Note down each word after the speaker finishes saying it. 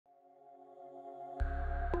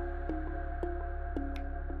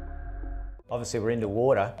Obviously we're into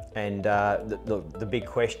water, and the big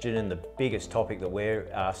question and the biggest topic that we're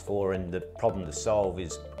asked for and the problem to solve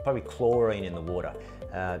is probably chlorine in the water.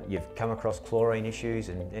 You've come across chlorine issues,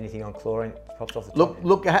 and anything on chlorine pops off the top?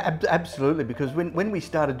 Look, absolutely, because when we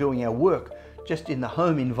started doing our work just in the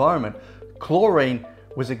home environment, chlorine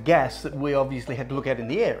was a gas that we obviously had to look at in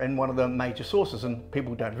the air, and one of the major sources, and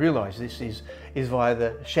people don't realise this, is via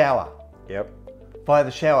the shower. Yep. Via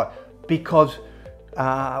the shower, because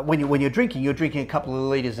when you're drinking a couple of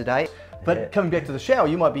litres a day. But coming back to the shower,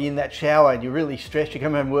 you might be in that shower and you're really stressed, you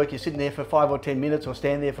come home from work, you're sitting there for 5 or 10 minutes or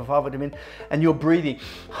stand there for 5 or 10 minutes and you're breathing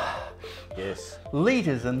yes,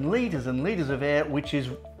 litres and litres and litres of air, which is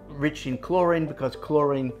rich in chlorine, because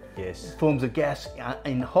chlorine forms a gas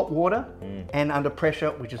in hot water and under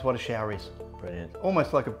pressure, which is what a shower is. Brilliant.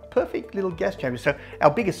 Almost like a perfect little gas chamber. So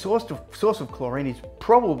our biggest source of chlorine is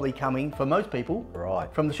probably coming, for most people,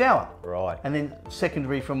 from the shower. Right. And then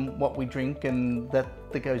secondary from what we drink, and that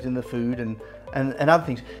goes in the food and other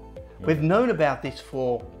things. We've known about this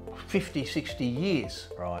for 50, 60 years.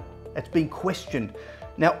 Right. It's been questioned.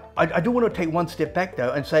 Now, I do want to take one step back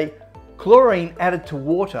though and say chlorine added to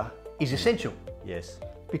water is essential. Yes.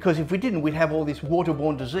 Because if we didn't, we'd have all this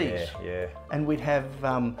waterborne disease, and we'd have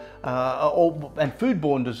and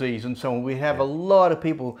foodborne disease and so on. We have a lot of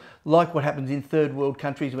people, like what happens in third world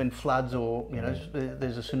countries when floods or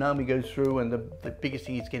there's a tsunami goes through, and the biggest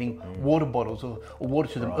thing is getting water bottles or water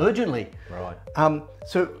to them urgently. Right.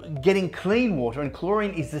 So getting clean water, and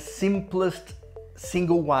chlorine is the simplest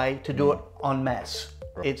single way to do it en masse.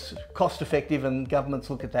 Right. It's cost effective, and governments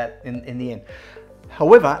look at that in the end.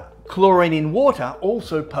 However, chlorine in water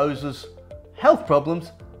also poses health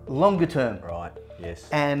problems longer term. Right, yes.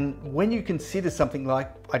 And when you consider something like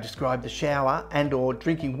I described, the shower and or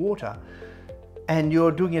drinking water, and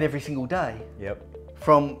you're doing it every single day. Yep.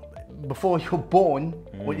 From before you're born,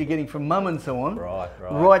 what you're getting from mum and so on, right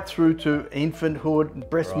right through to infanthood,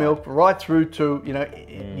 breast milk, right through to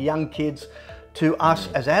young kids, to us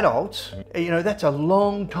as adults, that's a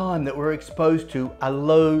long time that we're exposed to a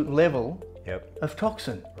low level of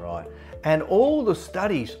toxin. Right. And all the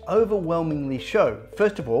studies overwhelmingly show,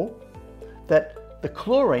 first of all, that the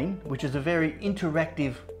chlorine, which is a very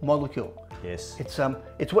interactive molecule. Yes.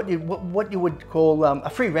 It's what you would call a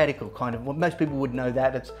free radical kind of. Most people would know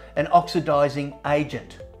that. It's an oxidizing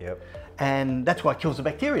agent. Yep. And that's why it kills the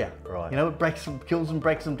bacteria. Right. It kills them,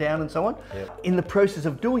 breaks them down, and so on. Yep. In the process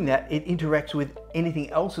of doing that, it interacts with anything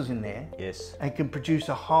else is in there. Yes. And can produce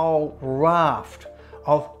a whole raft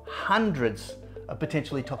of hundreds of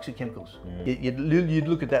potentially toxic chemicals. You'd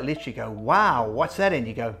look at that list, you go, wow, what's that in?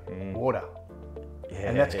 You go, water.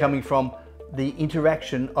 And that's coming from the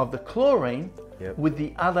interaction of the chlorine with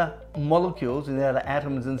the other molecules and the other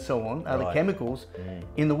atoms and so on, other chemicals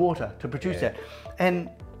in the water to produce that. And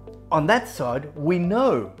on that side, we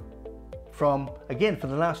know from, again, for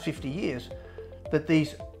the last 50 years, that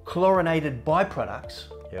these chlorinated byproducts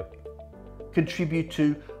contribute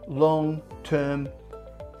to long-term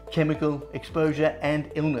chemical exposure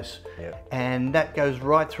and illness. And that goes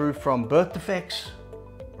right through from birth defects,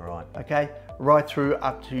 right through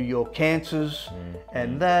up to your cancers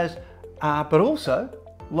and those, but also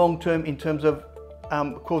long-term in terms of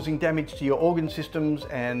causing damage to your organ systems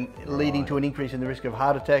and leading to an increase in the risk of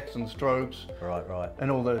heart attacks and strokes.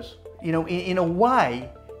 And all those. In a way,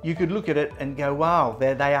 you could look at it and go, wow,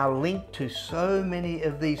 they are linked to so many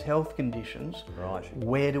of these health conditions.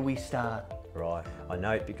 Where do we start? Right. I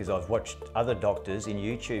note, because I've watched other doctors in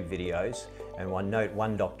YouTube videos, and I note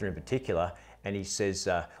one doctor in particular, and he says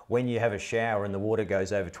when you have a shower and the water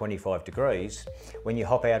goes over 25 degrees, when you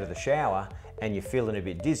hop out of the shower and you're feeling a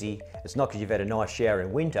bit dizzy, it's not because you've had a nice shower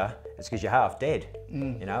in winter, it's because you're half dead.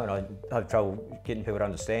 And I have trouble getting people to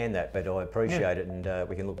understand that, but I appreciate it, and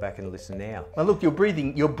we can look back and listen now. Well, look, you're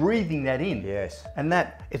breathing that in. Yes. And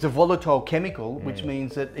that, it's a volatile chemical, which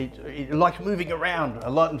means that it likes moving around a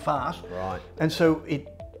lot and fast. Right. And so it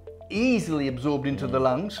easily absorbed into the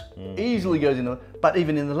lungs, easily goes in, but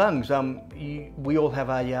even in the lungs, we all have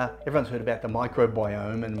everyone's heard about the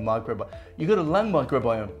microbiome and you've got a lung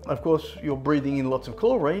microbiome. Of course, you're breathing in lots of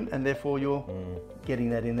chlorine, and therefore you're getting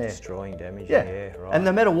that in there. Destroying, damaging, right. And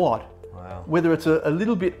no matter what, whether it's a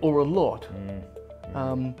little bit or a lot,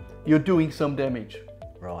 you're doing some damage.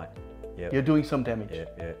 Right, You're doing some damage.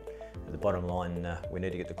 The bottom line, we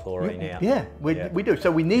need to get the chlorine out. Yeah, we do. So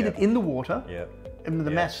we need it in the water, in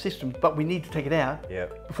the mass systems, but we need to take it out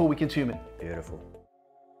before we consume it. Beautiful.